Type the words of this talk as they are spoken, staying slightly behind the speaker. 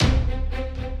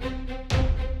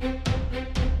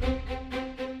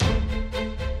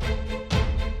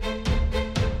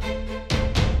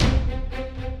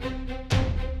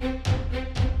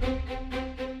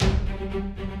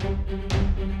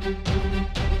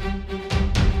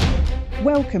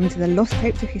Welcome to the Lost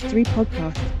Tapes of History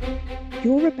podcast.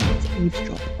 You're about to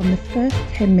eavesdrop on the first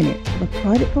 10 minutes of a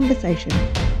private conversation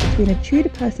between a Tudor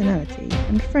personality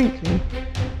and, frankly,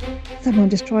 someone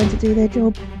just trying to do their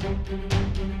job.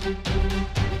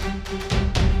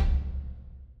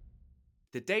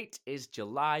 The date is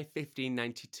July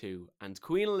 1592 and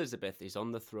Queen Elizabeth is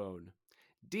on the throne.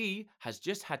 Dee has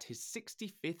just had his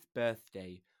 65th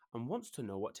birthday and wants to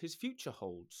know what his future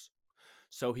holds.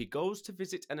 So he goes to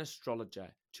visit an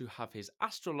astrologer to have his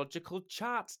astrological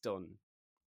charts done.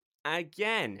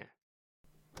 Again.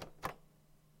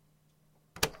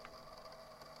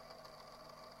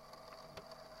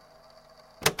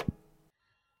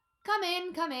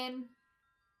 Come in.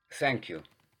 Thank you.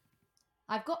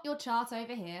 I've got your chart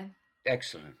over here.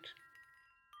 Excellent.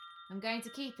 I'm going to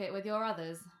keep it with your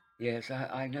others. Yes,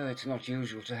 I know it's not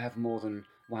usual to have more than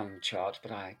one chart,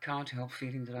 but I can't help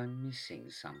feeling that I'm missing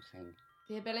something.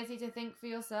 The ability to think for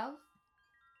yourself?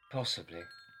 Possibly.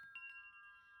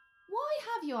 Why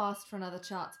have you asked for another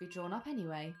chart to be drawn up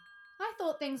anyway? I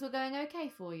thought things were going okay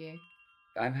for you.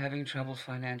 I'm having trouble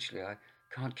financially. I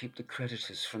can't keep the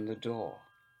creditors from the door.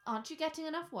 Aren't you getting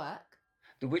enough work?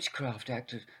 The Witchcraft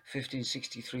Act of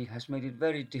 1563 has made it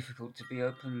very difficult to be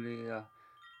openly,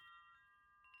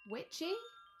 Witchy?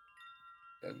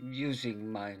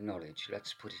 using my knowledge,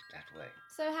 let's put it that way.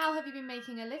 So how have you been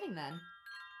making a living then?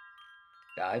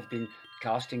 I've been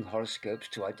casting horoscopes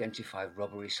to identify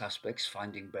robbery suspects,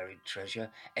 finding buried treasure,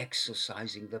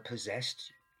 exorcising the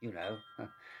possessed, you know,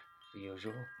 the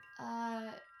usual.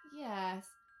 Yes.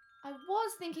 I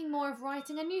was thinking more of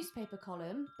writing a newspaper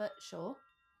column, but sure.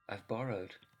 I've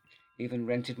borrowed, even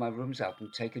rented my rooms out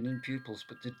and taken in pupils,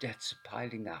 but the debts are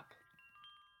piling up.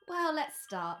 Well, let's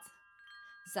start.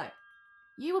 So,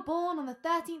 you were born on the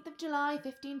 13th of July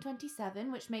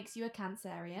 1527, which makes you a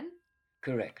Cancerian.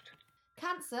 Correct.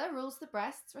 Cancer rules the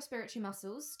breasts, respiratory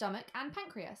muscles, stomach and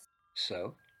pancreas.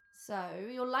 So? So,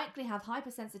 you'll likely have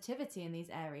hypersensitivity in these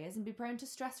areas and be prone to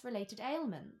stress-related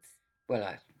ailments. Well,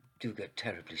 I do get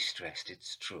terribly stressed,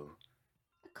 it's true.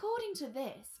 According to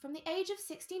this, from the age of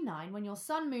 69, when your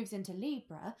sun moves into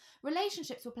Libra,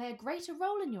 relationships will play a greater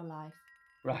role in your life.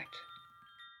 Right.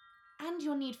 And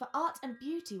your need for art and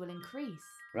beauty will increase.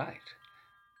 Right.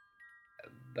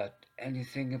 But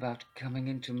anything about coming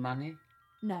into money?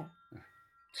 No.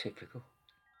 Typical.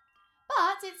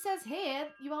 But it says here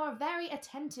you are very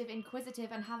attentive, inquisitive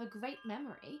and have a great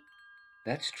memory.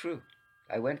 That's true.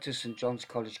 I went to St. John's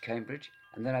College, Cambridge,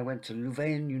 and then I went to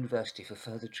Louvain University for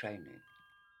further training.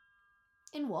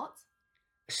 In what?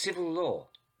 Civil law,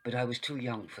 but I was too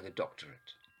young for the doctorate.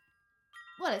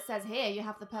 Well, it says here you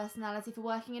have the personality for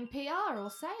working in PR or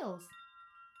sales.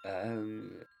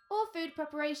 Or food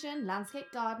preparation, landscape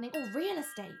gardening or real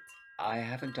estate. I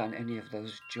haven't done any of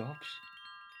those jobs.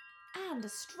 And a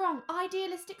strong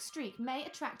idealistic streak may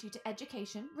attract you to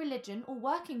education, religion or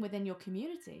working within your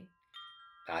community.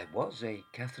 I was a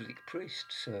Catholic priest,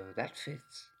 so that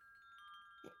fits.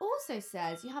 It also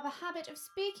says you have a habit of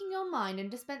speaking your mind and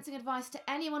dispensing advice to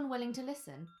anyone willing to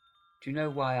listen. Do you know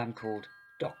why I'm called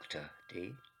Dr.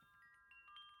 Dee?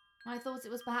 I thought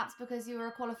it was perhaps because you were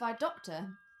a qualified doctor.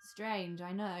 Strange,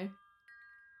 I know.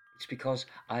 It's because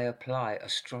I apply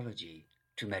astrology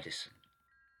to medicine.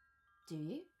 Do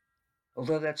you?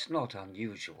 Although that's not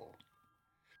unusual.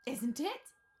 Isn't it?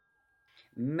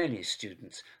 Many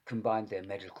students combine their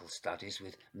medical studies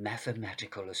with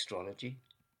mathematical astrology.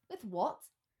 With what?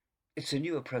 It's a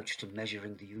new approach to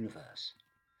measuring the universe.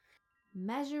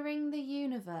 Measuring the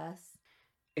universe.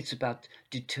 It's about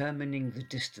determining the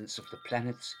distance of the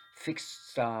planets,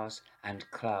 fixed stars and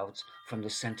clouds from the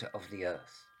centre of the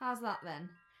Earth. How's that then?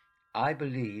 I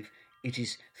believe it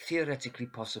is theoretically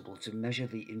possible to measure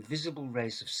the invisible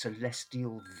rays of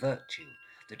celestial virtue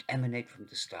that emanate from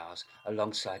the stars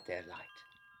alongside their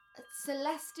light.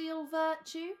 Celestial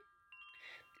virtue?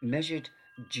 Measured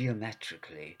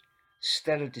geometrically,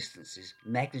 stellar distances,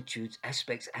 magnitudes,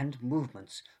 aspects and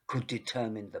movements could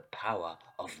determine the power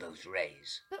of those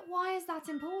rays. But why is that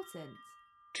important?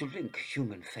 To link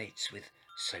human fates with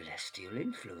celestial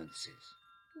influences.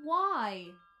 Why?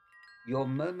 Your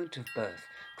moment of birth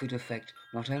could affect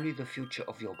not only the future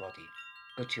of your body,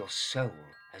 but your soul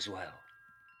as well.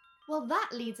 Well, that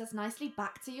leads us nicely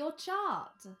back to your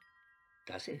chart.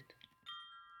 Does it?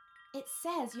 It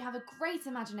says you have a great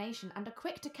imagination and are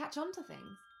quick to catch on to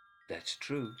things. That's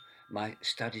true. My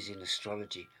studies in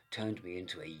astrology turned me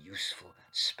into a useful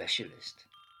specialist.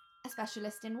 A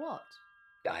specialist in what?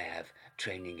 I have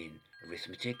training in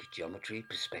arithmetic, geometry,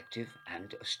 perspective,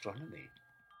 and astronomy.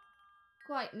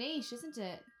 Quite niche, isn't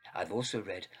it? I've also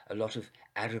read a lot of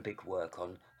Arabic work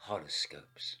on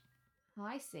horoscopes.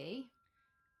 I see.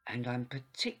 And I'm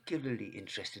particularly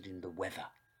interested in the weather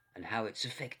and how it's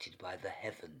affected by the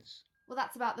heavens. Well,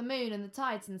 that's about the moon and the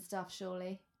tides and stuff,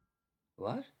 surely.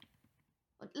 What?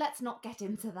 Let's not get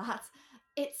into that.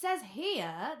 It says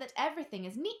here that everything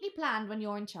is neatly planned when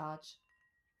you're in charge.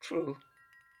 True.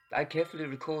 I carefully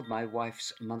record my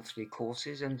wife's monthly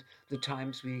courses and the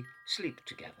times we sleep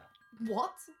together.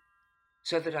 What?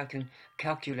 So that I can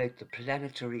calculate the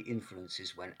planetary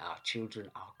influences when our children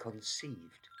are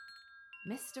conceived.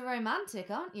 Mr.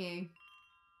 Romantic, aren't you?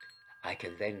 I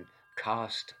can then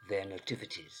cast their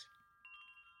nativities.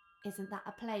 Isn't that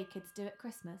a play kids do at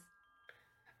Christmas?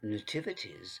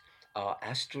 Nativities are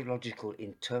astrological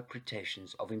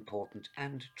interpretations of important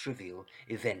and trivial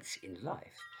events in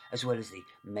life, as well as the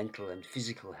mental and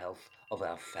physical health of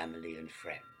our family and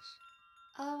friends.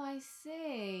 Oh, I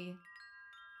see.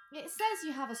 It says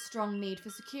you have a strong need for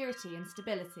security and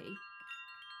stability.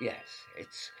 Yes,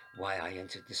 it's why I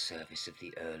entered the service of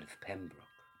the Earl of Pembroke.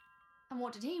 And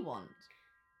what did he want?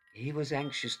 He was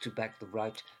anxious to back the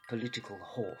right political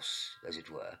horse, as it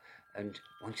were, and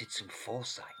wanted some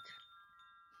foresight.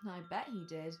 I bet he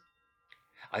did.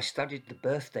 I studied the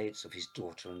birth dates of his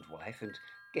daughter and wife and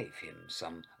gave him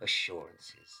some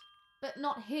assurances. But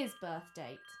not his birth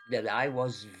date. That I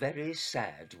was very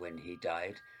sad when he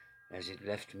died, as it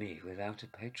left me without a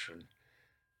patron.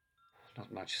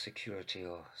 Not much security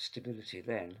or stability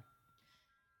then.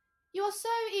 You are so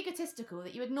egotistical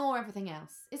that you ignore everything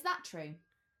else. Is that true?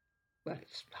 Well,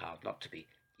 it's hard not to be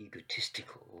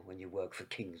egotistical when you work for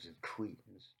kings and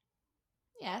queens.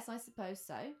 Yes, I suppose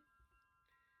so.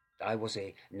 I was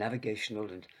a navigational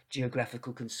and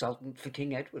geographical consultant for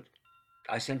King Edward.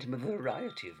 I sent him a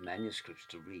variety of manuscripts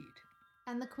to read.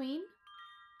 And the Queen?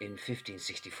 In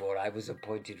 1564, I was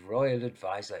appointed royal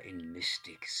advisor in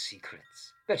mystic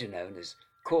secrets, better known as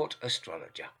court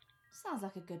astrologer. Sounds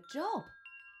like a good job.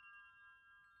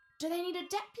 Do they need a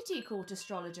deputy court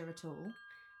astrologer at all?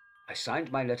 I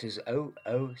signed my letters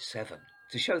 007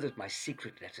 to show that my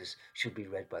secret letters should be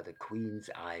read by the Queen's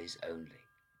eyes only.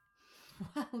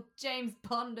 Well, James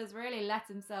Bond has really let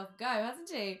himself go, hasn't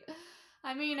he?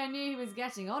 I mean, I knew he was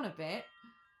getting on a bit.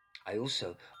 I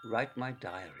also write my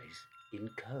diaries in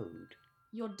code.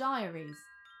 Your diaries?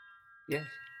 Yes.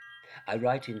 I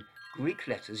write in Greek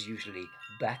letters, usually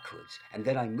backwards, and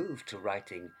then I move to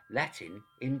writing Latin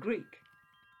in Greek.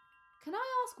 Can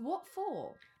I ask what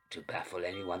for? To baffle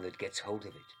anyone that gets hold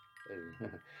of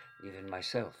it. Even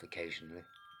myself occasionally.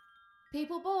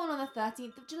 People born on the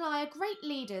 13th of July are great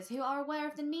leaders who are aware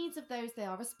of the needs of those they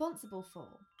are responsible for.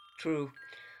 True.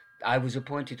 I was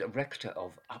appointed a rector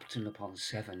of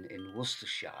Upton-upon-Severn in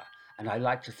Worcestershire, and I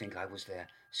like to think I was their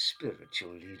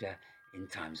spiritual leader in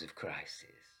times of crisis.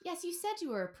 Yes, you said you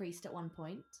were a priest at one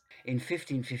point. In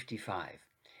 1555,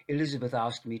 Elizabeth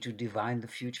asked me to divine the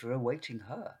future awaiting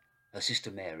her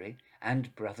sister Mary,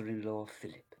 and brother-in-law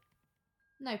Philip.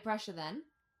 No pressure then.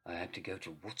 I had to go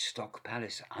to Woodstock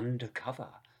Palace undercover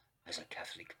as a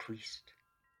Catholic priest.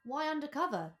 Why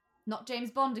undercover? Not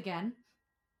James Bond again?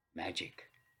 Magic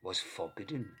was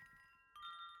forbidden.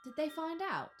 Did they find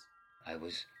out? I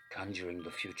was conjuring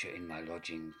the future in my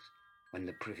lodgings when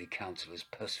the Privy Councillor's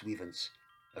pursuivants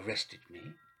arrested me.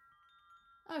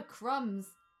 Oh, crumbs.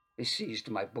 They seized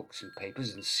my books and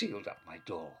papers and sealed up my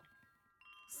door.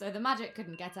 So the magic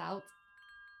couldn't get out?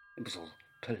 It was all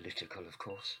political, of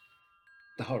course.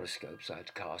 The horoscopes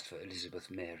I'd cast for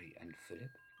Elizabeth, Mary and Philip.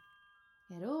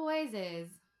 It always is.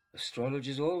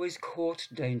 Astrologers always court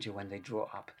danger when they draw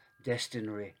up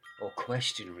destinary or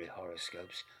questionary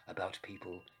horoscopes about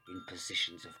people in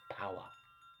positions of power.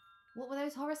 What were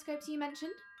those horoscopes you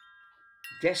mentioned?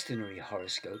 Destinary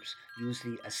horoscopes use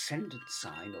the ascendant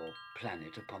sign or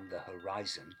planet upon the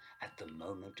horizon at the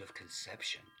moment of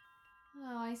conception.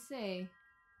 Oh, I see.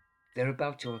 They're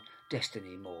about your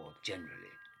destiny more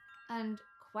generally. And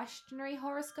questionary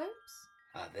horoscopes?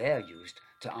 They're used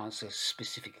to answer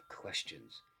specific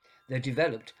questions. They're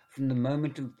developed from the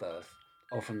moment of birth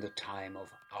or from the time of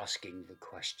asking the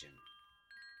question.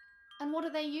 And what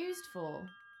are they used for?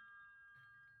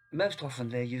 Most often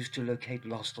they're used to locate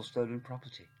lost or stolen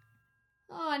property.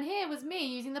 Oh, and here was me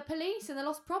using the police and the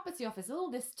Lost Property Office all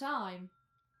this time.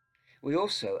 We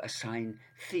also assign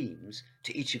themes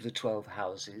to each of the 12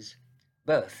 houses.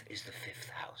 Birth is the 5th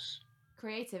house.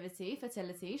 Creativity,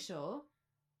 fertility, sure.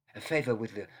 A favour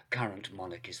with the current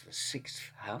monarch is the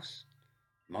 6th house.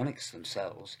 Monarchs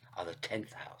themselves are the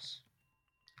 10th house.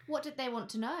 What did they want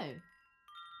to know?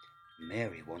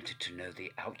 Mary wanted to know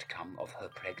the outcome of her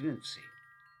pregnancy.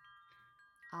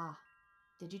 Ah,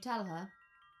 did you tell her?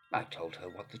 I told her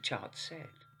what the chart said.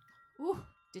 Ooh,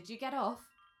 did you get off?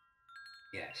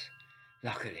 Yes.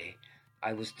 Luckily,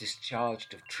 I was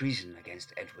discharged of treason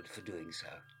against Edward for doing so.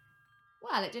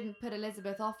 Well, it didn't put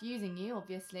Elizabeth off using you,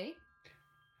 obviously.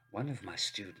 One of my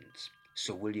students,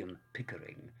 Sir William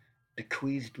Pickering,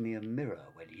 bequeathed me a mirror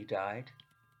when he died.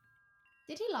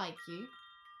 Did he like you?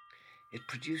 It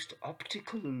produced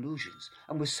optical illusions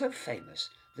and was so famous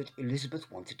that Elizabeth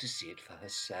wanted to see it for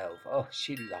herself. Oh,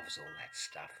 she loves all that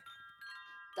stuff.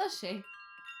 Does she?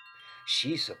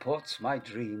 She supports my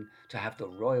dream to have the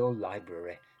Royal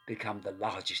Library become the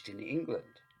largest in England.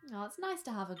 Oh, it's nice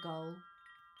to have a goal.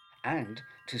 And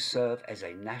to serve as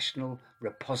a national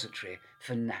repository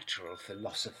for natural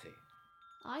philosophy.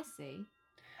 I see.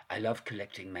 I love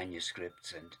collecting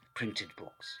manuscripts and printed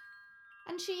books.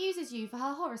 And she uses you for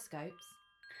her horoscopes?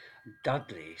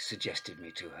 Dudley suggested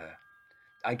me to her.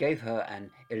 I gave her an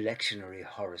electionary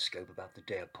horoscope about the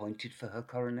day appointed for her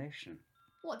coronation.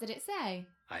 What did it say?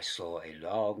 I saw a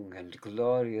long and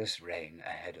glorious reign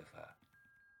ahead of her.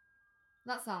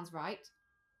 That sounds right.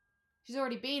 She's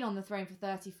already been on the throne for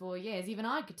 34 years. Even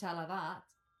I could tell her that.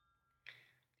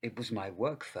 It was my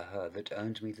work for her that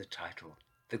earned me the title,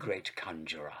 the Great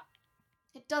Conjurer.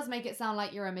 It does make it sound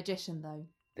like you're a magician, though.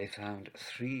 They found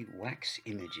 3 wax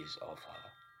images of her.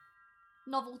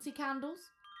 Novelty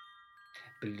candles?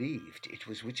 Believed it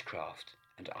was witchcraft,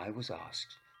 and I was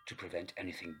asked to prevent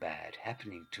anything bad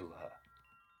happening to her.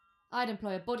 I'd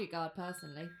employ a bodyguard,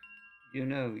 personally. You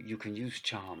know, you can use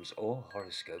charms or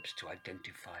horoscopes to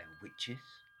identify witches.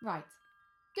 Right.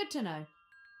 Good to know.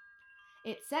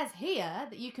 It says here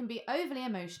that you can be overly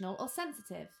emotional or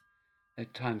sensitive.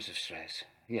 At times of stress,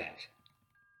 yes.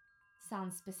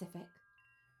 Sounds specific.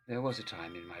 There was a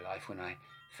time in my life when I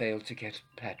failed to get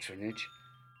patronage.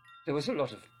 There was a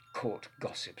lot of court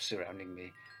gossip surrounding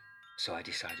me, so I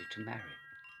decided to marry.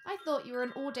 I thought you were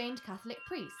an ordained Catholic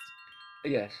priest.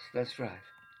 Yes, that's right.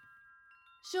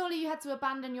 Surely you had to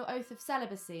abandon your oath of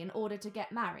celibacy in order to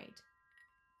get married?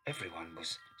 Everyone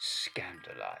was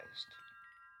scandalized.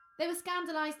 They were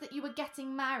scandalised that you were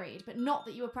getting married, but not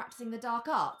that you were practising the dark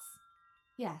arts.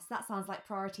 Yes, that sounds like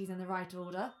priorities in the right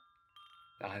order.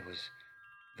 I was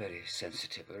very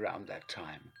sensitive around that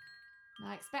time.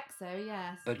 I expect so,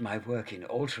 yes. But my work in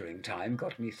altering time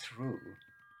got me through.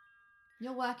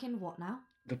 Your work in what now?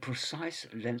 The precise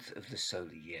length of the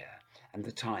solar year and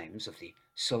the times of the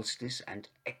solstice and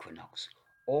equinox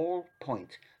all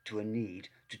point to a need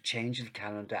to change the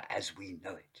calendar as we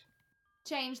know it.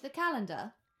 Change the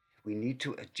calendar? We need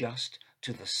to adjust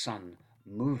to the sun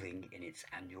moving in its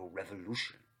annual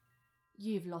revolution.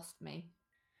 You've lost me.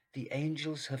 The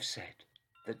angels have said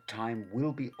that time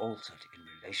will be altered in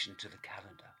relation to the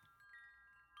calendar.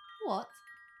 What?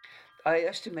 I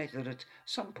estimate that at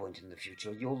some point in the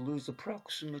future you'll lose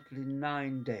approximately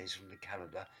 9 days from the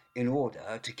calendar in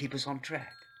order to keep us on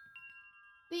track.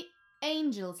 The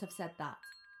angels have said that.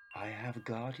 I have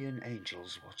guardian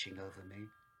angels watching over me.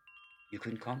 You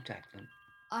can contact them.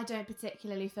 I don't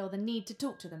particularly feel the need to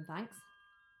talk to them, thanks.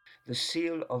 The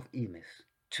seal of Emeth,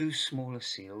 2 smaller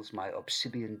seals, my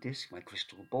obsidian disc, my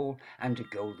crystal ball, and a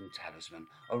golden talisman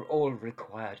are all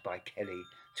required by Kelly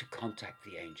to contact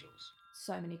the angels.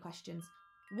 So many questions.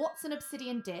 What's an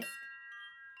obsidian disc?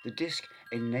 The disc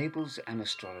enables an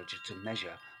astrologer to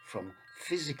measure from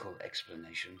physical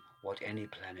explanation what any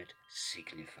planet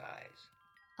signifies.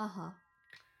 Uh-huh.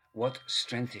 What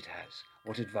strength it has,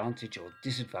 what advantage or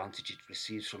disadvantage it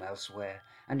receives from elsewhere,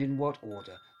 and in what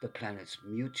order the planets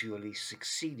mutually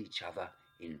succeed each other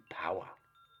in power.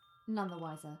 None the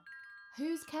wiser.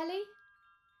 Who's Kelly?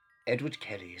 Edward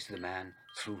Kelly is the man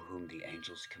through whom the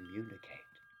angels communicate.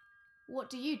 What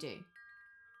do you do?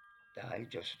 I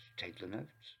just take the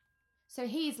notes. So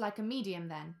he's like a medium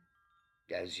then?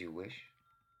 As you wish.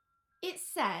 It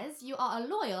says you are a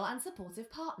loyal and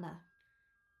supportive partner.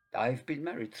 I've been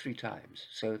married 3 times,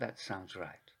 so that sounds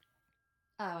right.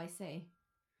 Oh, I see.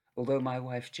 Although my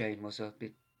wife Jane was a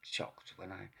bit shocked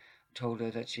when I told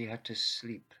her that she had to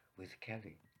sleep with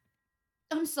Kelly.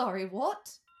 I'm sorry, what?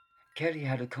 Kelly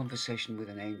had a conversation with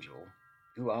an angel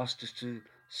who asked us to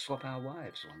swap our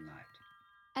wives one night.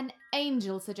 An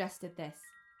angel suggested this?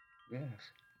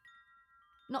 Yes.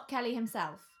 Not Kelly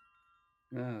himself?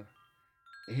 No.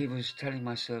 He was telling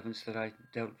my servants that I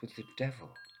dealt with the devil.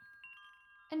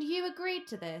 And you agreed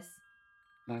to this?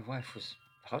 My wife was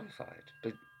horrified,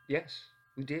 but yes,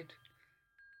 we did.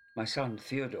 My son,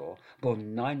 Theodore,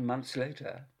 born 9 months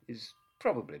later, is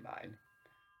probably mine.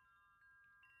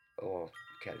 Or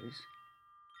Kelly's.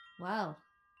 Well,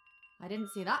 I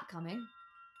didn't see that coming.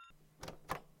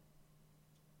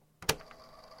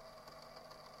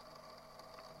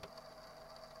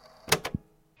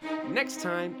 Next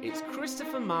time, it's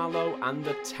Christopher Marlowe and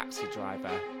the taxi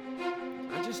driver.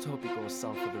 I just just hope it goes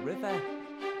south of the river.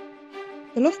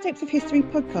 The Lost Tapes of History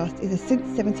podcast is a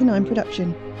Since 79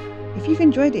 production. If you've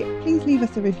enjoyed it, please leave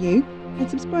us a review and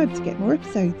subscribe to get more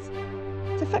episodes.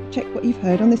 To fact check what you've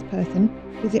heard on this person,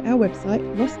 visit our website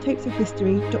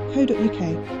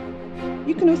losttapesofhistory.co.uk.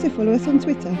 You can also follow us on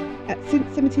Twitter at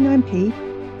Since79p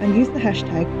and use the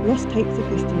hashtag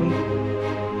LostTapesOfHistory.